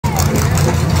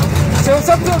Say what's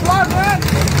up to the vlog, man.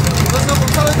 What's up? Un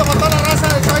saludito con toda la raza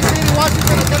de Tri-City,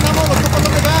 Washington. Aquí andamos, los trucos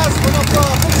OnDgas. We're gonna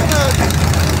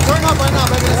join up right now,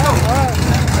 baby. Let's go.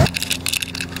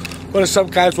 What is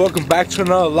up, guys? Welcome back to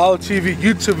another Lalo TV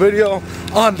YouTube video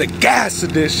on the gas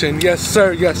edition. Yes,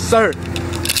 sir. Yes, sir.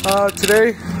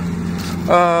 Today,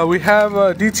 we have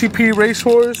DTP Race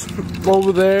Wars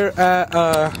over there at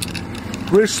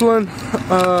Richland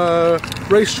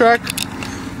Racetrack.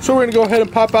 So we're gonna go ahead and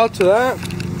pop out to that.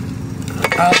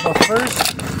 But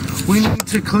first, we need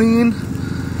to clean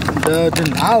the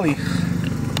Denali.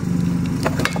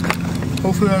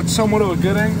 Hopefully that's somewhat of a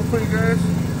good angle for you guys.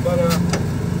 But I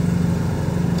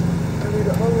need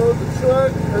to unload the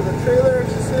truck, or the trailer I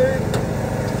should say.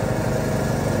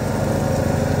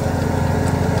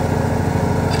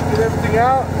 Get everything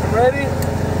out and ready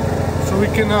so we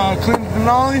can clean the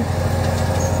Denali.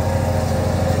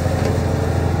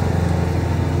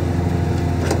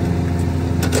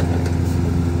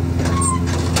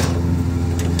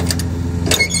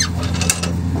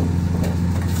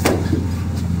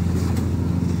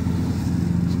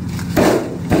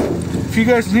 If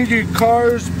you guys need your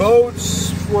cars,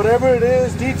 boats, whatever it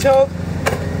is detailed,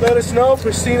 let us know.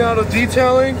 Pristine Auto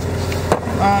Detailing.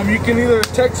 You can either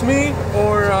text me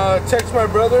or text my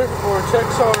brother or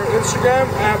text our Instagram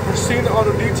at Pristine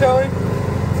Auto Detailing.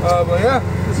 But yeah,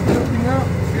 let's get everything out,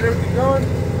 get everything going.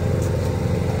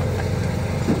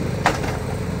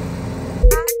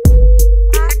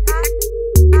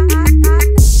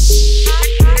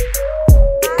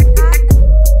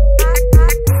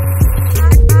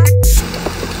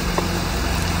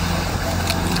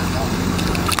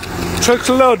 Truck's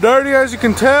a little dirty, as you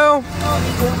can tell.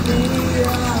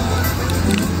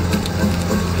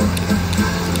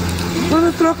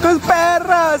 Una trocas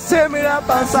perras se mira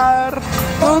pasar,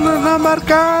 todas las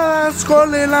marcadas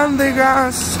con el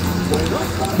OnDgas.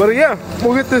 But yeah,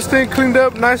 we'll get this thing cleaned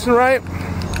up nice and right.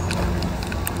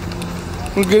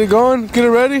 We'll get it going, get it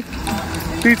ready.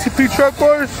 DTP Truck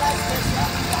Wars.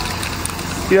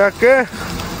 Yeah, que?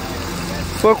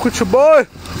 Fuck with your boy.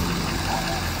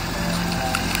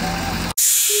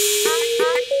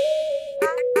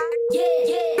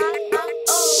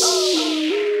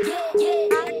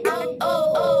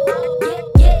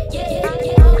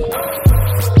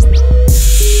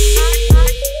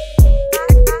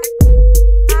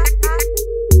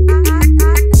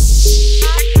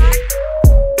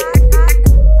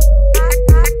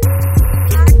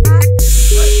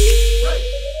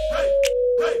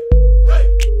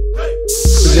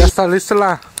 Ya está lista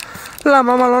la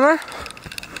mamalona.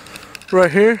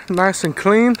 Right here, nice and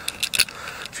clean.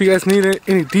 If you guys need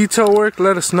any detail work,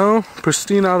 let us know.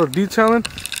 Pristine Auto Detailing.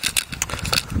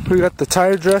 We got the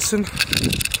tire dressing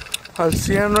on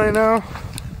CN right now.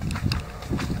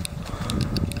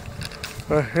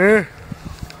 Right here,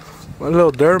 my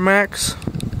little Duramax,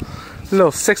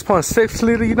 little 6.6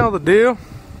 liter. You know the deal.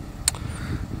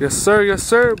 Yes sir, yes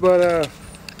sir. But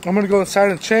I'm gonna go inside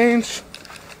and change.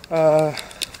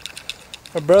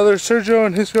 My brother Sergio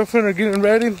and his girlfriend are getting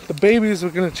ready. The babies are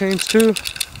gonna change too.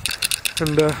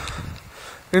 And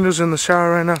Angel's in the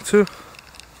shower right now too.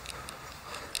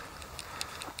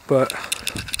 But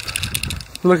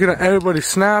looking at everybody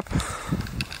snap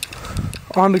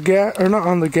on the gas, or not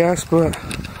on the gas, but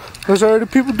there's already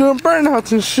people doing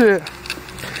burnouts and shit.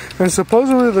 And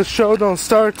supposedly the show don't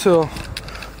start till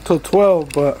 12,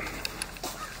 but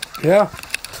yeah.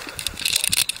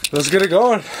 Let's get it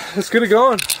going. Let's get it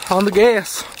going. On the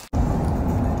gas.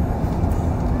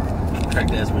 Crack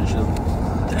the ass windshield.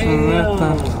 That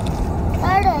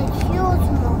is huge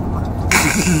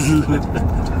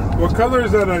smoke. What color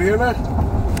is that, Ariana?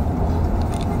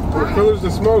 What color is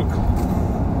the smoke?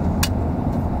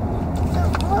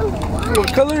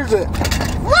 What color is it?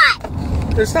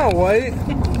 What? It's not white.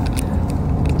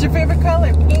 What's your favorite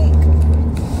color? Pink.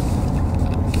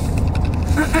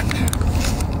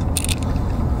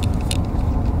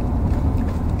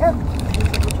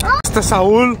 Este es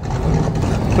Saúl,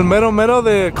 el mero mero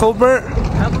de Colbert.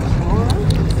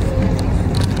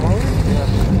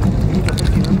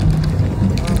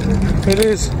 It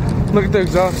is. Look at the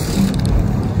exhaust.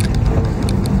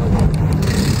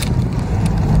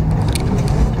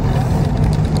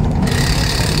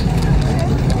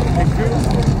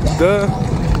 Duh.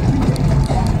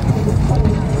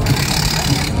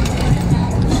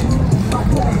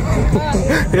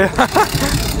 Yeah.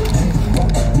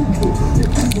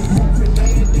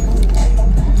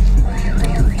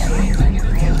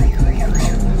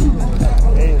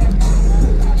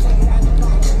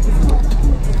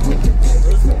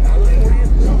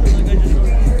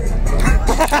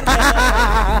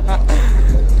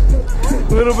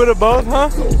 little bit of both, huh?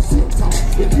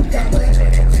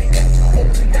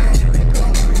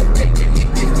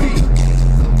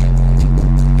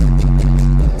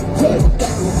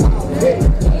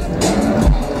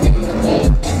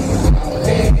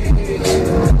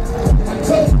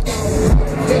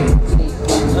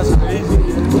 That's crazy.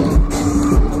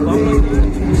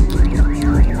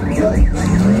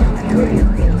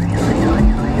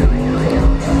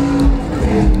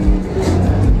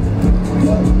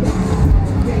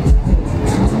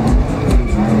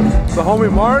 The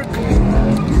homie Mark.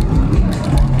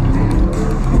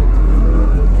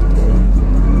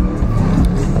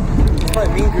 It's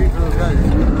probably mean green for those guys.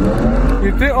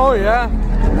 You think? Oh yeah.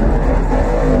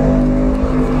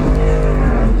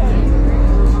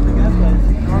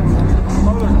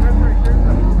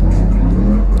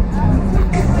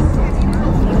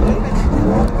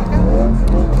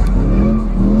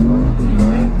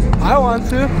 I want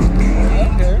to.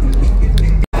 Okay.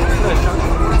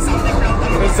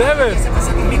 It's Evan.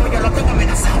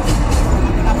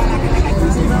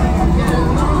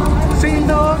 Si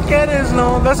no quieres,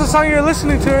 no. That's the song you were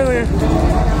listening to earlier.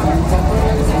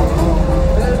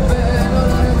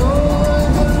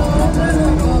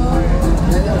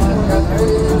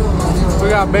 We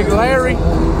got Big Larry.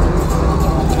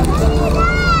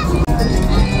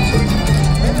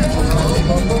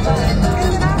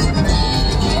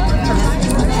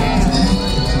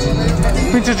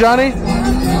 Pinche Johnny.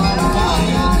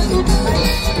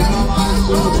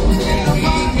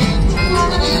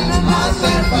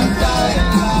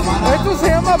 Esto se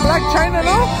llama Black China,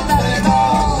 ¿no?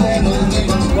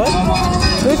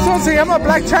 This one se llama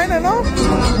Black China, ¿no?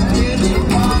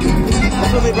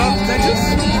 That's what they brought from Texas?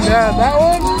 Yeah, that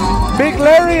one. Big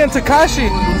Larry and Takashi.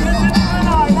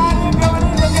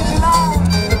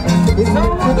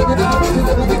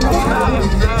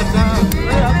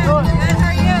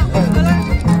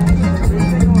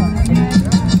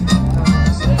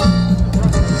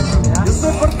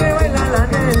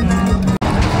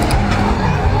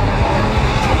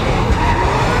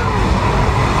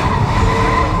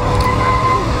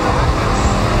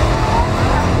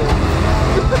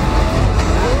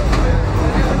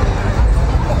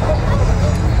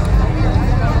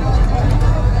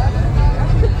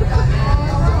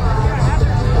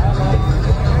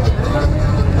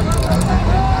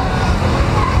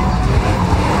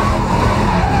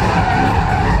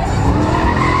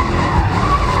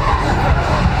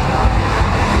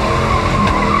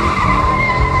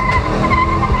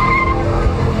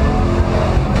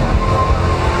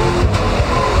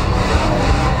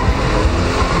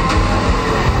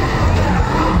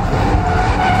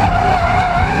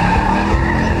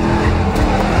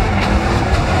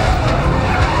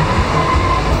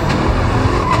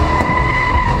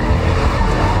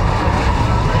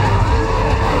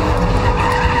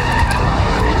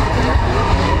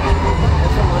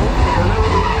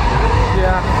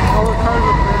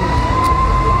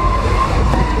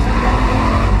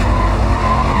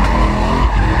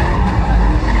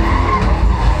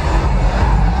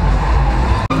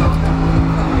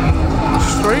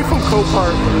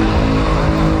 Park.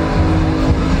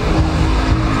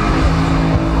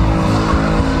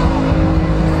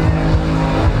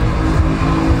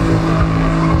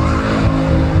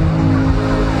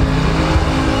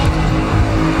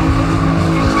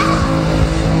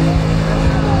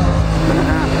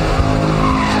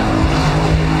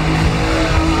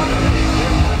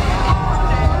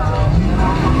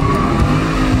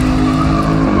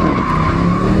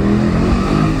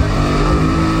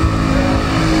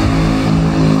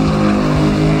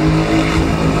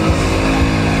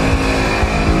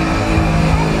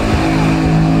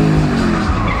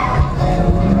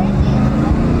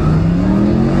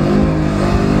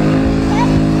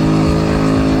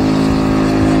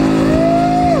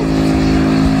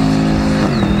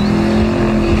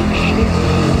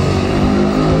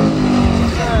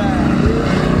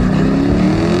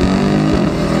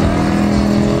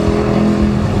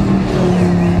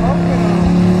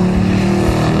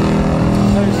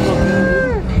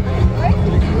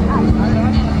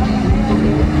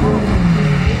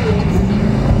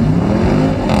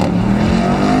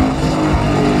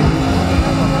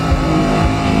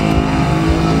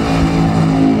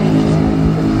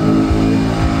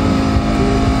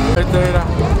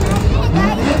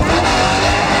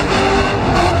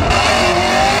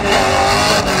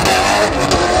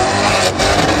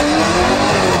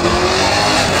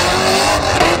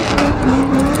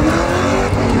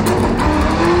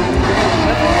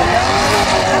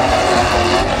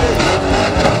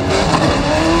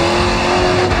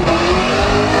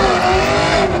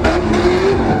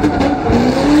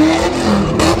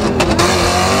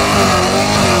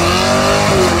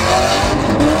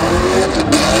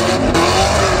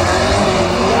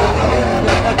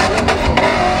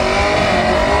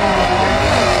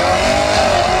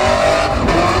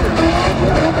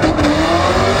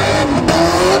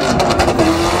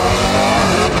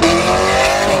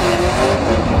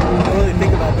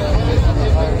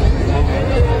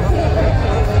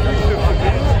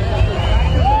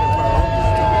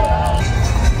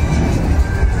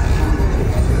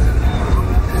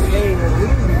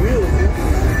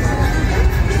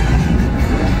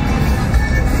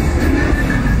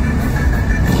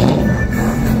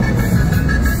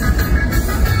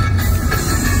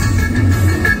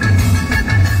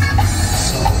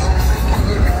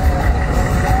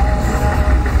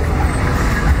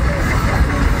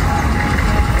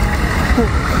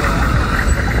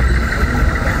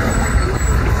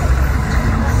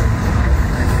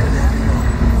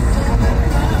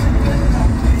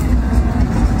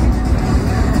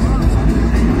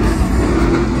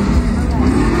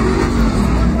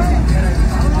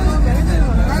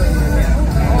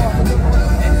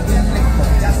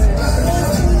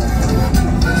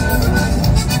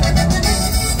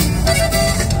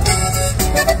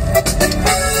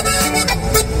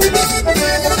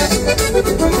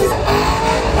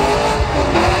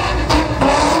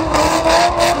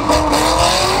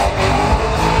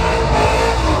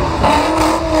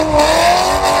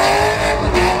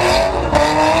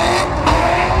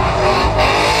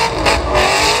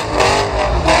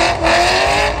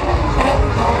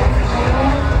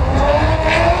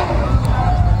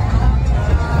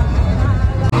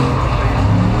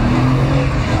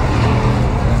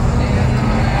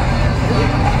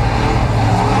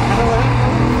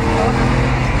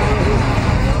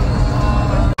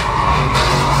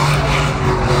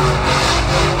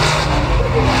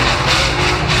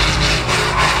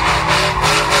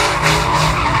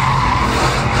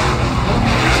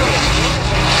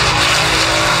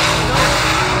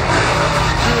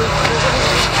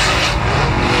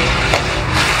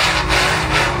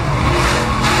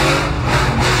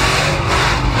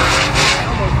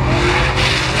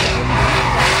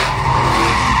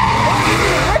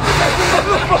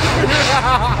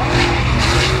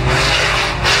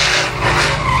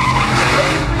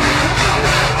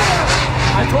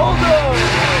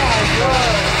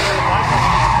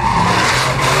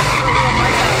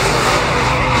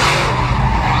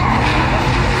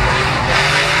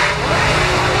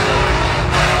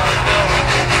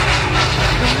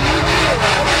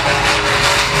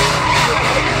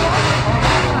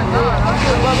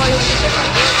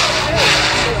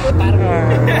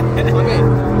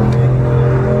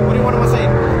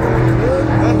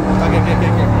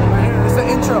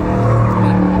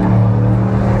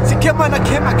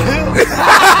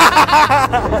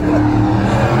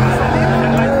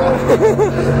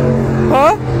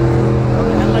 ¿Ah?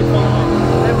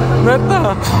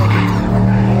 ¿Neta?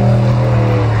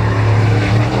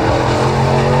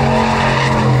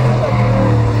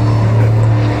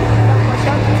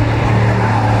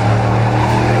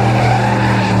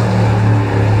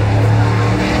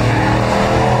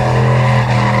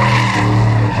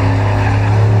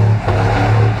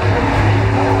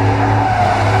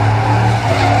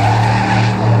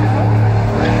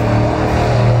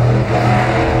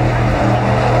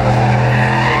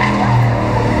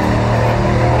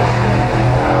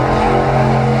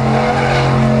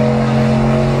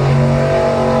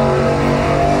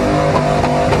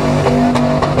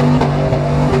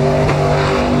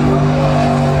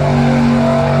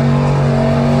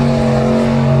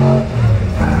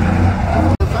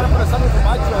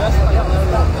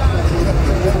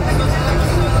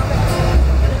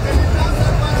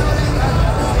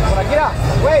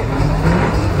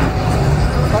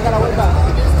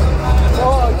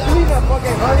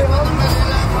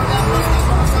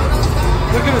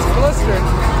 Look at his cluster.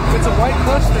 It's a white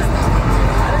cluster.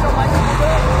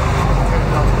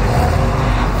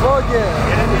 Oh yeah.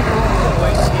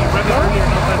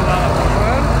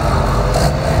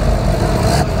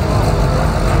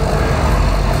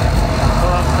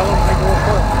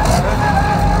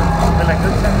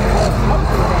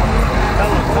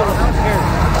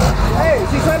 Hey,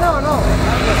 ¿sí suena o no?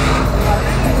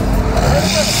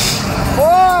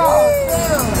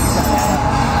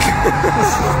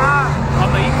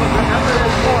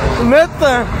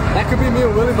 Neta. That could be me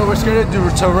and Willie, but we're scared to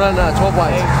run 12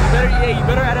 wide. Hey, you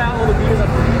better add out all the videos up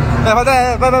there.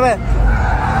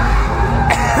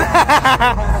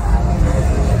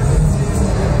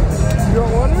 You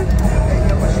don't want it?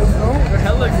 They're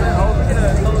hella good. Oh, look at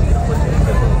that.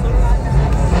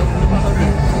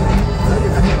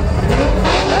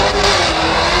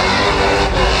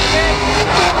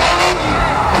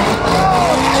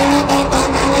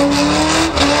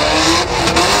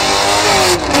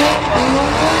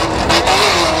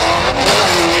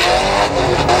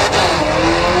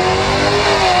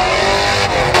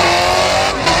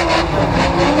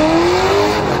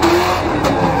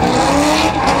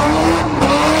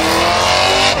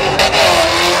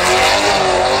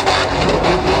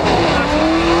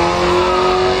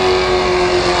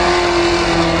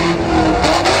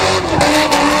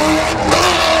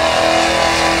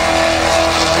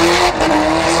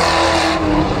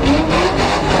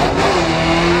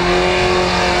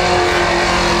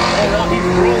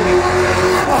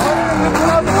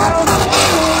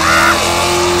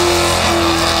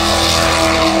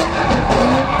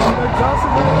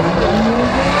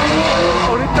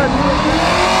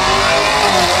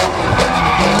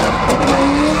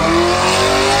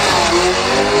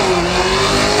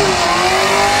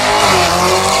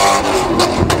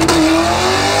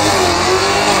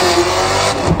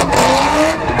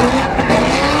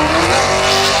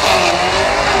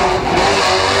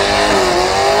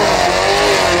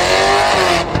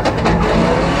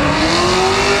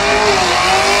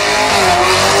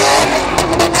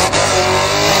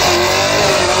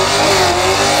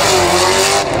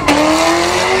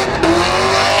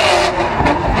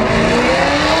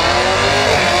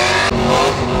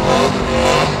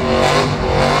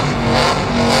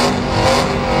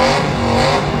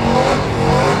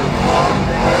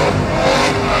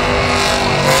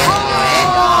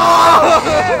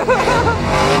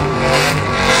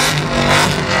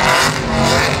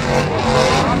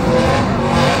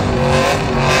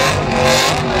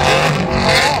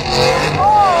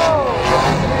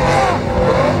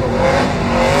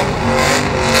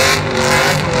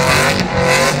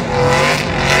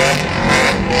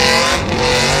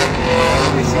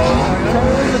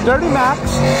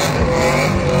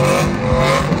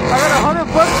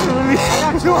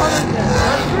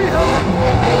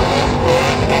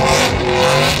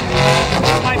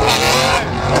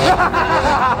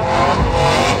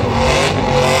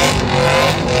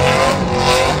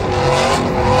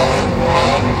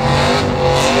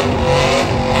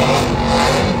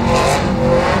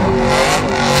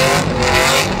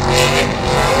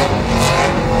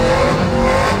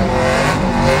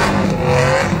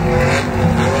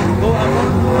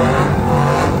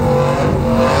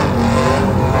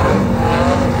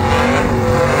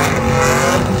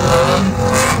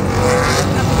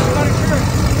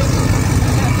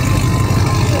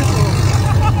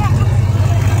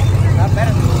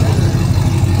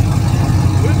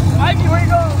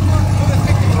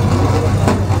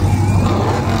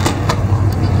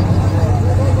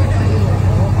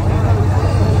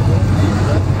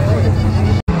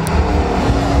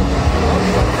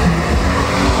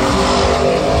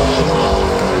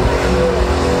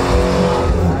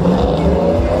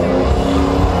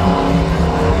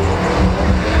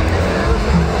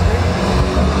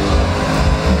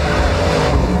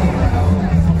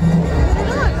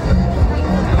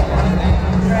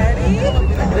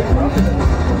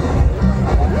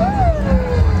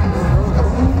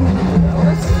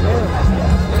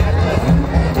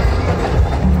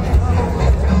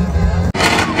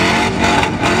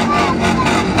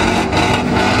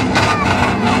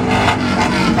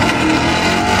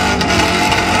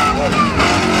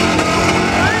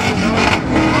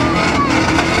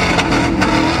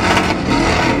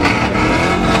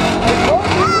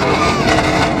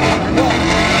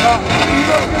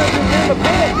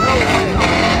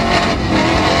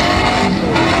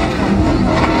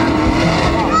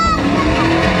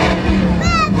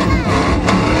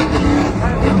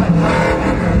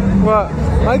 What,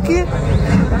 Mikey?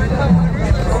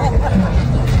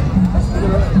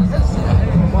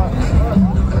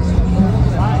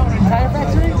 Tire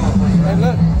factory? And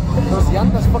look, those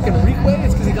llantas fucking reek way.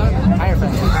 It's because he got it from the tire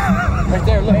factory. Right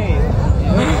there, look.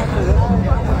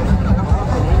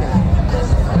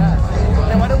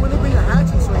 Then why don't we bring the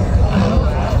hatch and swing?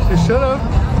 You should have.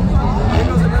 There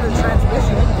goes another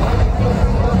transmission.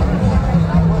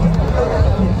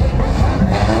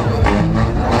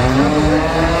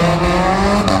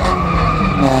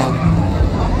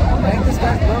 I think this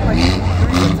guy's blown like 3 years ago.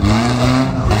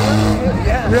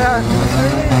 Yeah.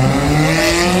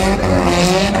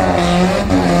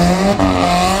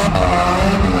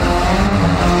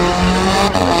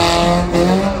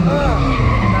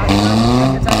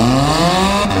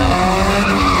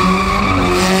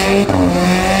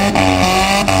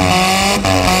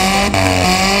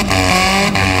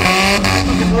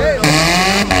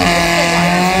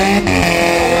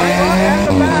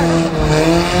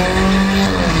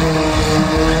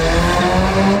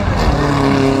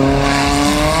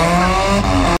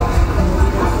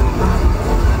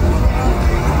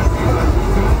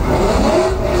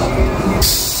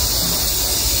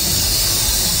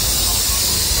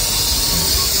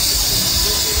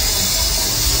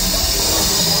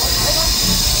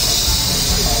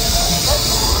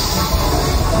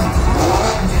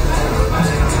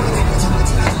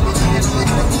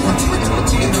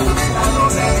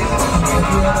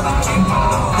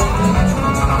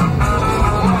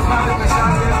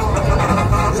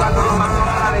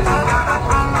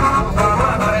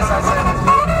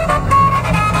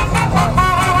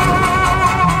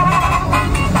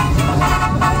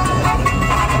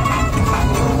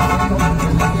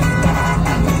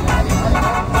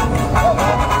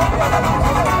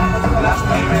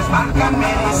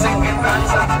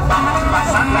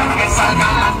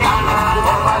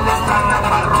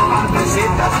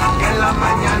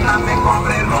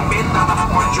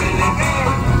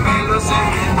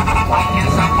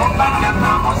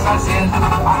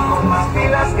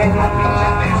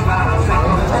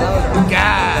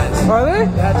 Gas. Are they?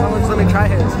 Yeah, Thomas, let me try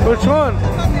his. Which one?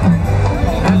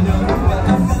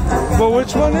 Well,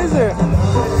 which one is it? I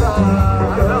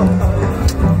don't know.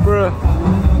 Bruh.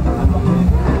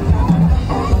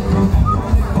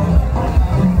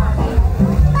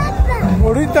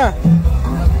 Ahorita.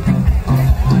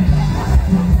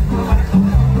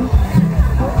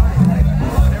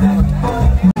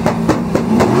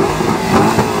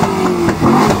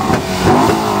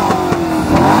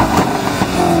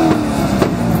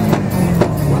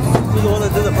 You're the one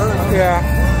that did the burn, huh? Yeah.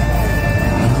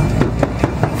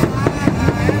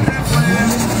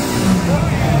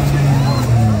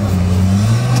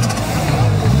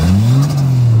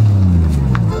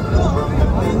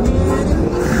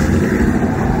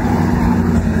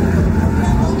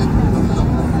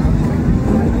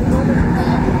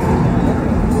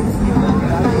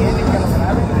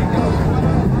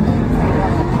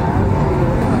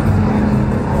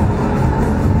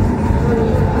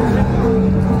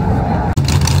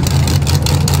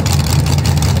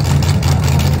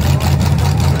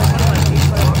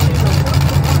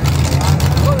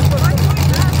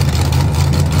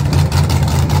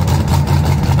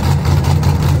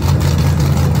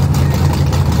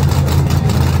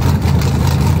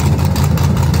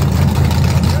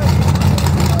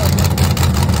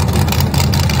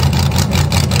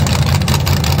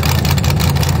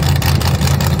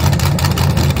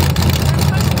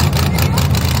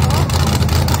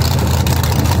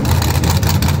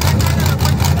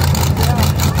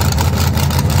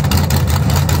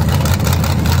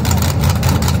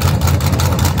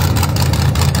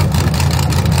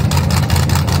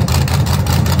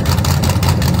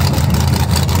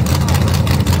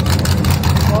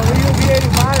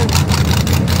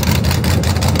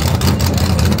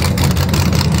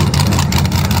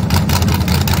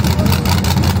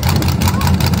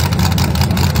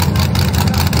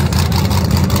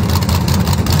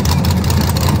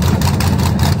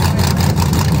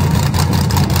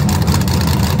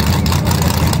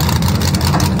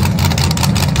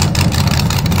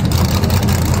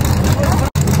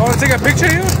 take a picture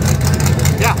of you?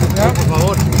 Ya, Yeah. por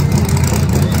favor.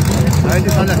 A ver si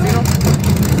sale así, ¿no?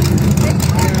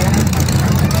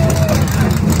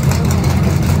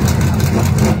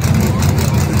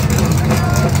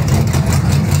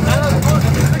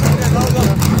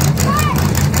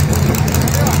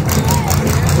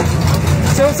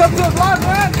 Say what's up to the vlog,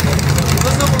 man.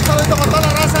 Entonces, un saludito con toda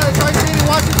la raza de Tri-City,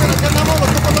 Washington. Aquí andamos, los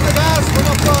cupos de gas. We're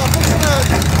gonna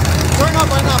turn up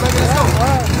right now, baby. Let's go. All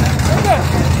right.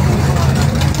 Okay.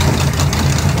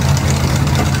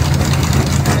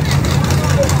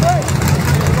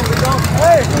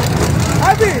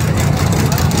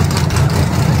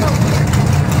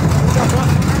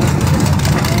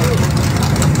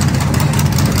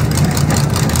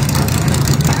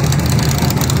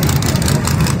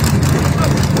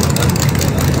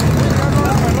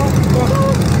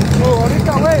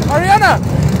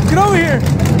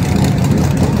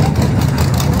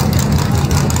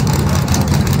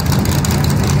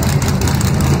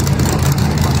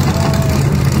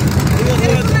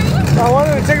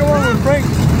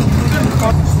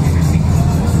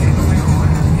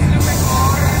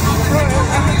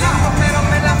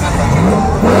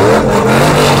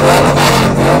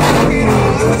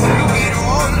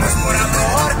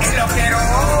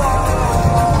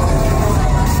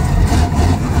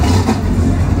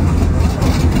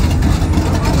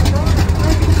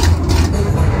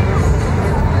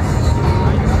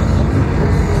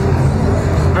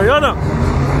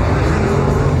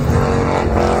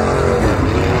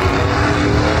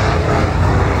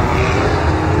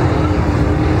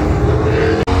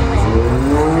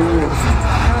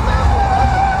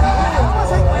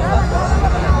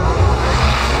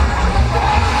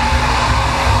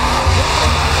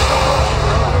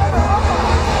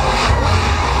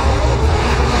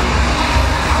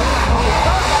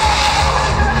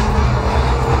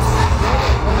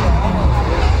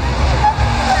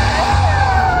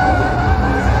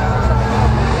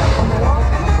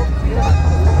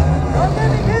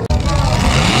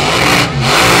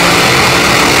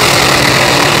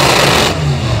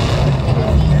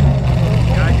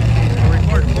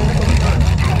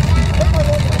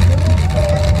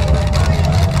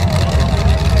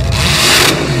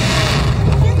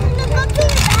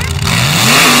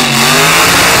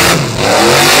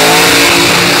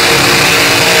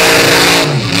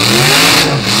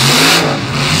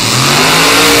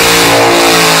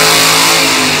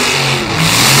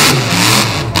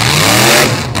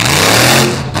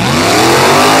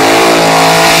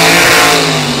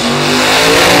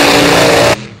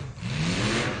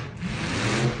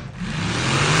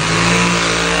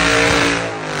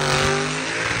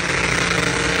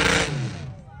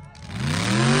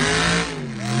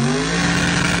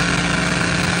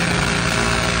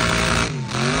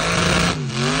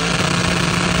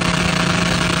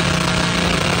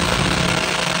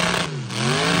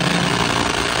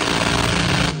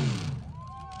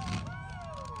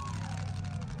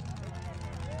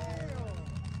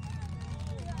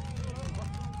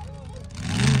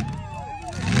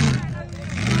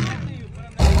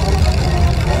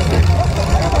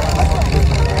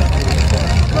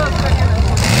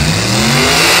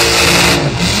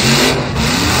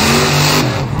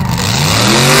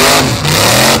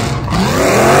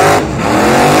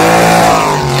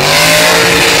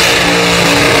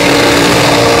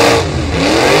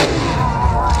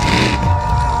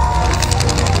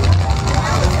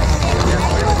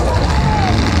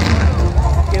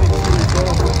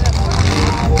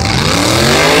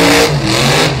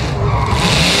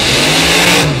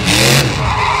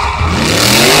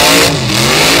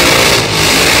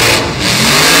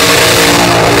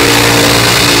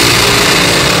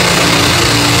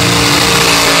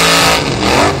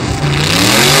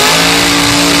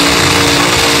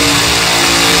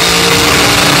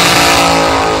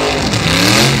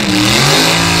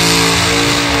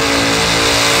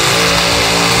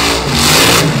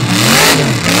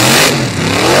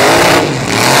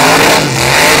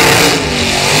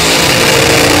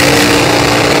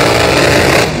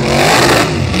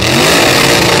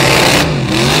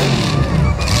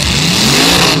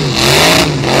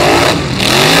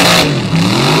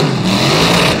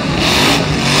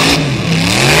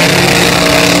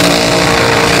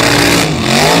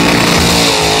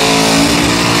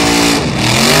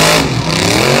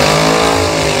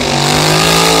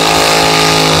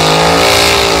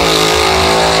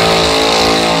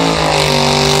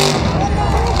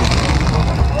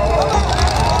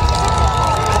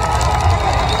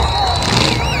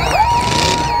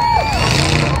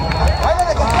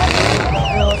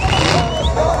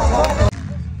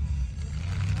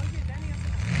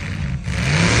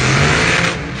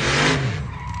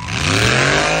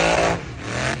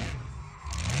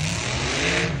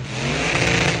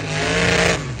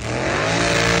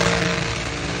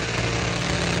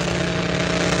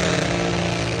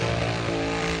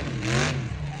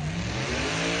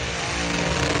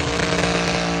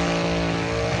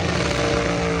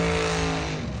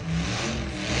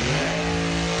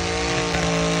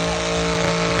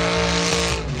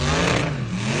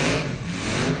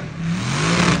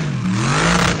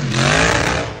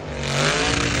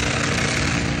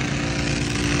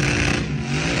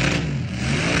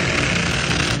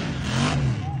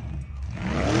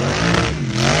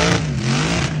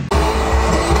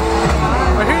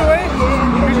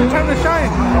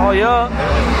 Oh,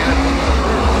 yeah.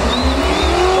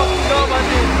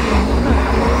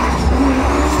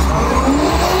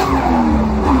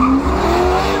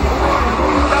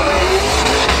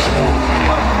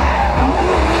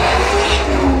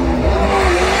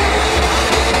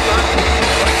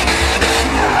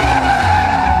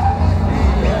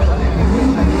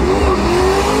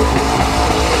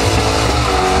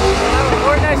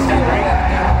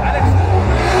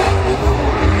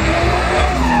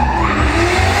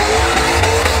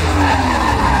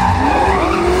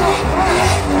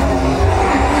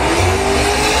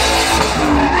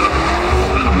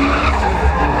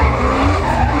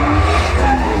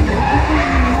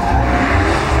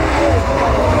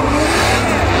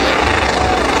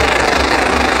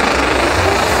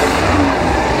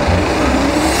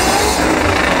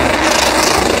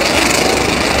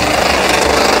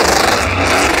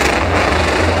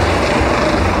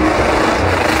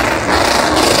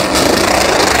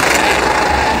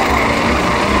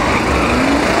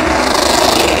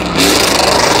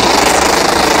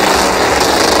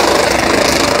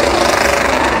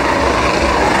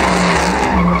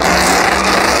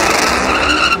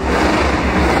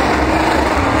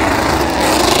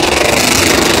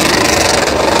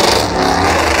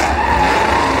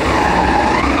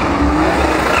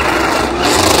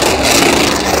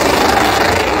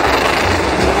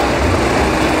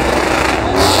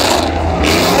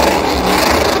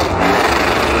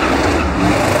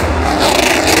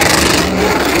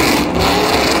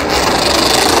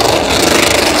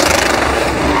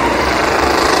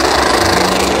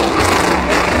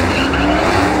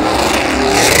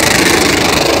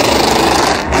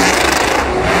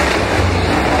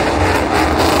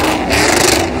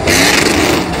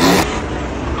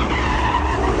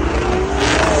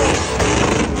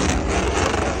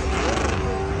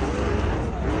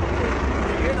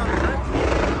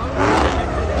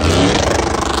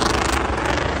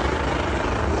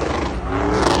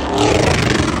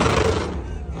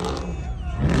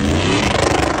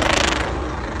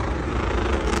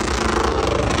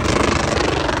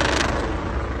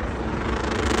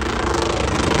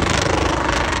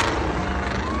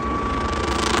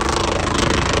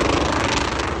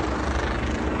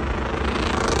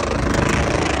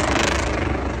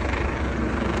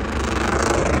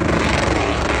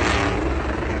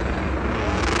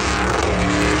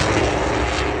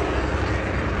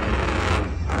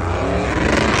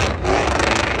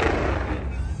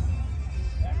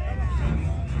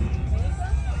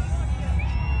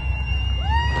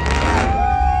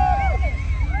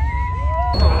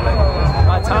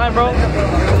 Time, bro.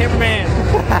 Cameraman.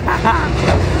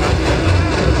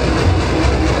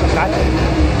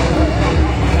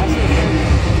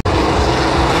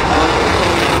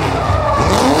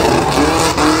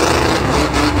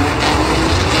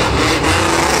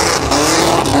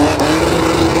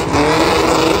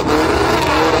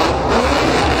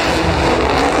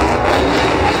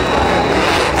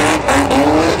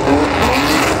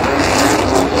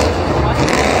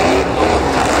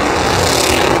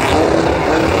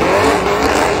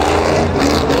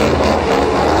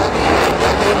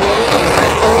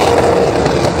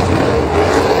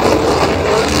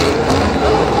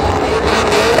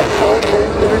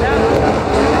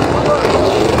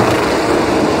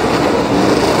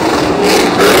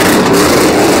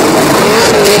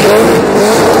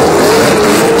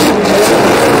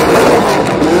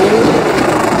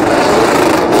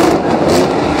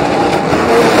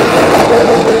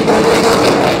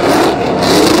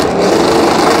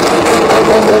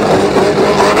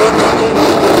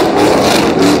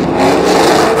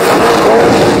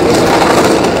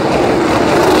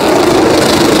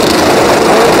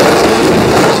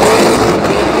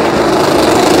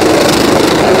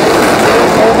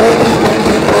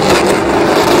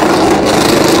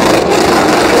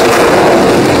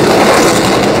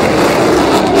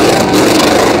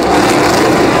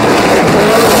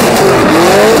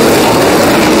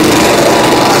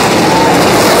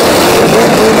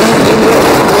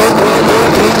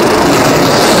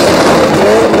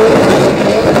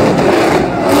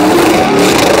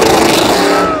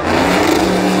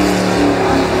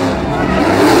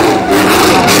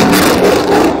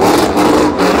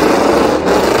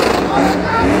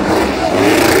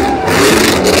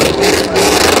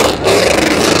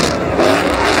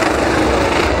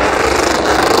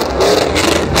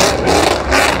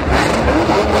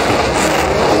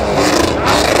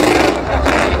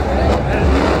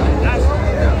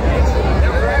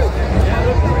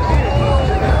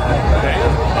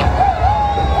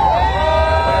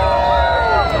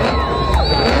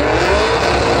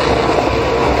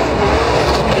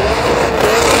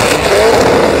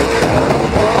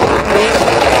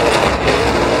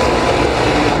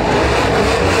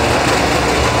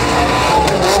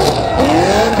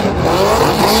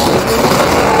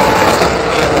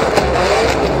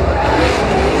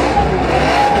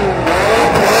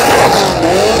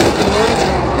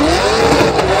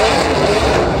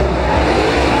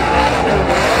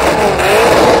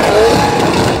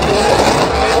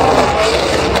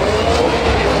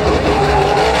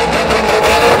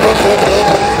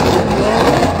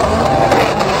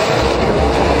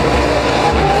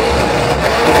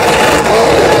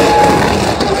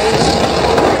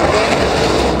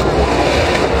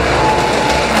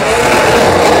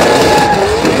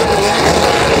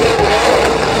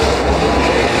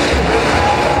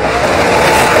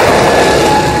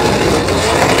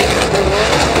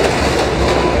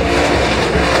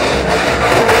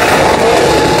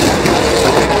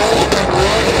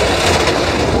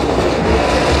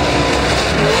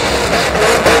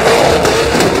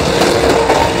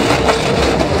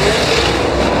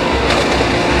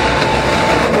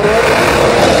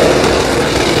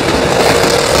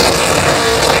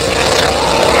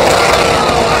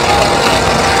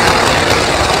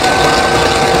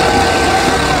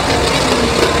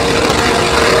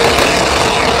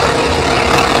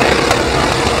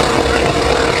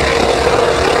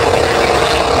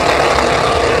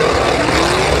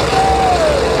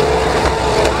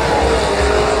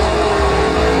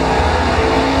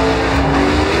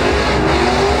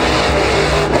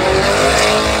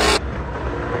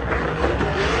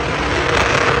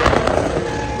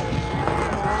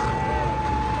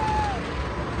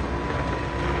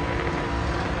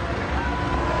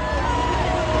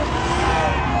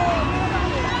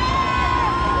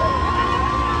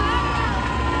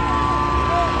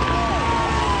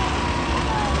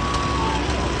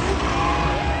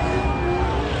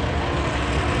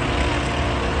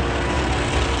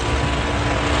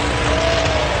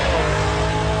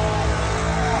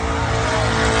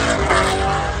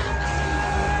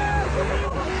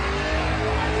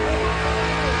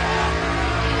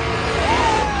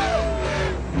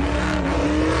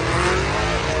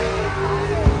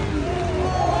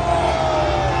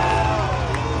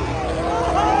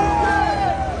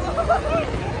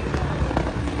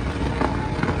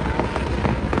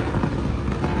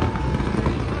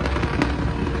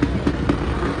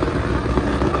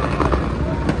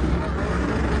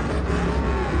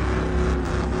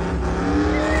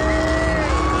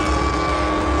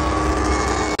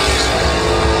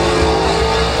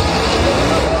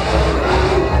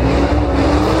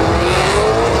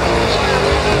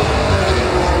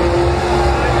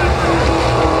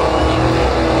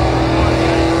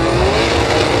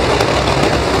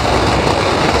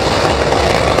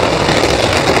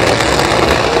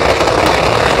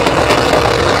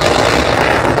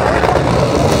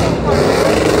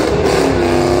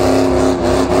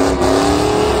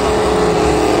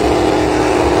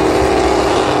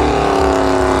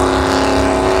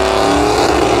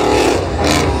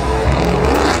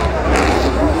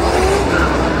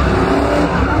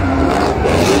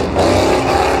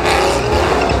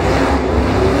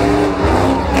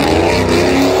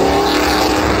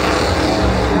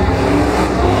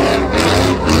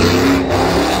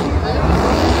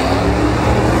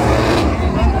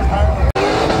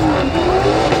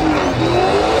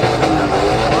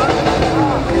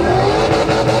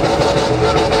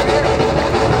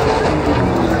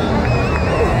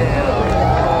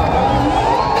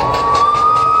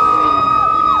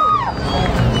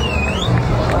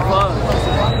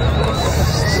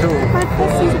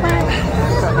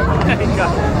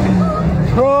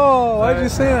 Bro, why'd you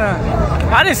say that?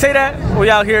 I didn't say that. We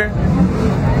out here.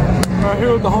 Right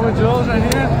here with the homie Joe's right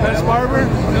here. Best barber. You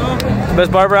know?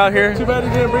 Best barber out here. Too bad he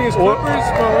didn't bring his clippers,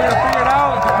 but we're gonna figure it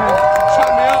out.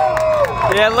 Shut me up.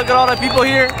 Yeah, look at all the people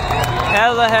here.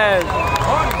 Hella head.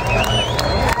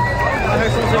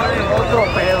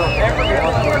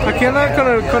 Aquí anda con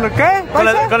el qué?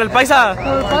 Con el paisa.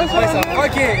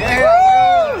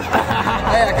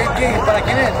 ¿Para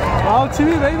quién es? Lalo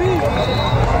TV, baby.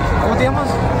 ¿Cómo te llamas?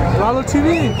 Lalo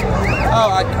TV.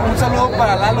 Un saludo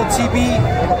para Lalo TV.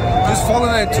 Just follow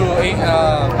them to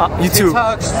YouTube.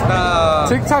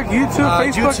 TikTok, YouTube,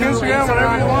 Facebook, Instagram,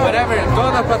 whatever you want. Whatever,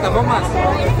 todas las plataformas.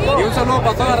 Y un saludo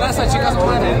para toda la raza, chicas,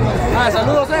 madre.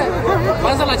 Saludos,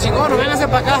 Pásala chingón, vénganse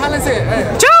para acá, jálense.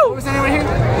 Chau! What's the name right here?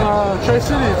 Trey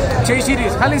Cities. Trey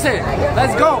Cities, jálense.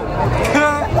 Let's go.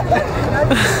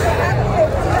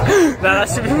 Nah, that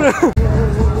should be.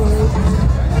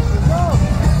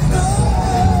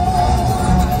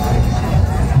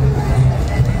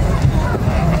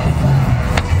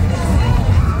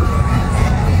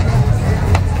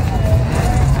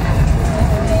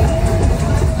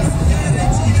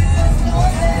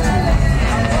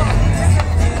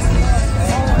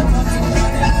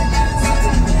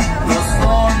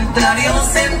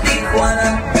 En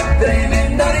Tijuana,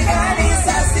 tremenda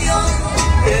organización,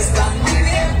 están muy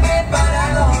bien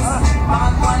preparados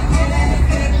para cualquier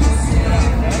ejecución.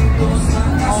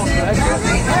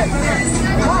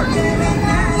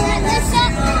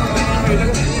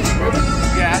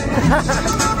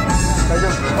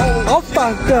 Oh,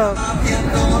 fuck up.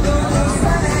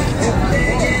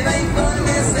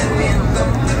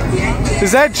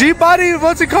 Is that G-Body?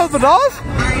 What's it called? The Dolph?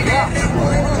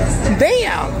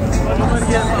 Damn!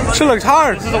 She looks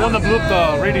hard. This is the one that blew up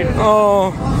the radiator.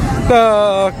 Oh,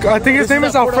 I think his name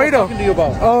is Alfredo.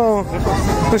 Oh,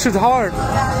 this is hard. Yep.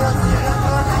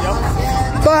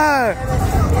 But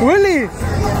Willie,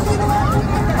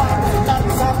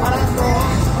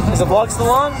 Is the vlog still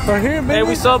on? right here, baby. Hey,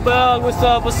 what's up, Bell? What's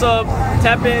up? What's up?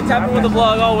 Tap in with the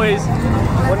vlog always.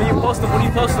 When do you post them? When do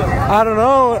you post them? I don't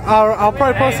know. I'll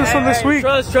probably post this one this week.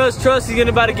 Trust. He's gonna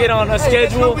about to get on a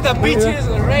schedule. Look at the beaches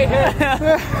right here.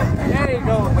 There you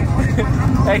go.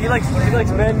 Hey, he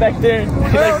likes men back there.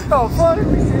 What the fuck?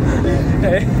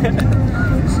 Hey.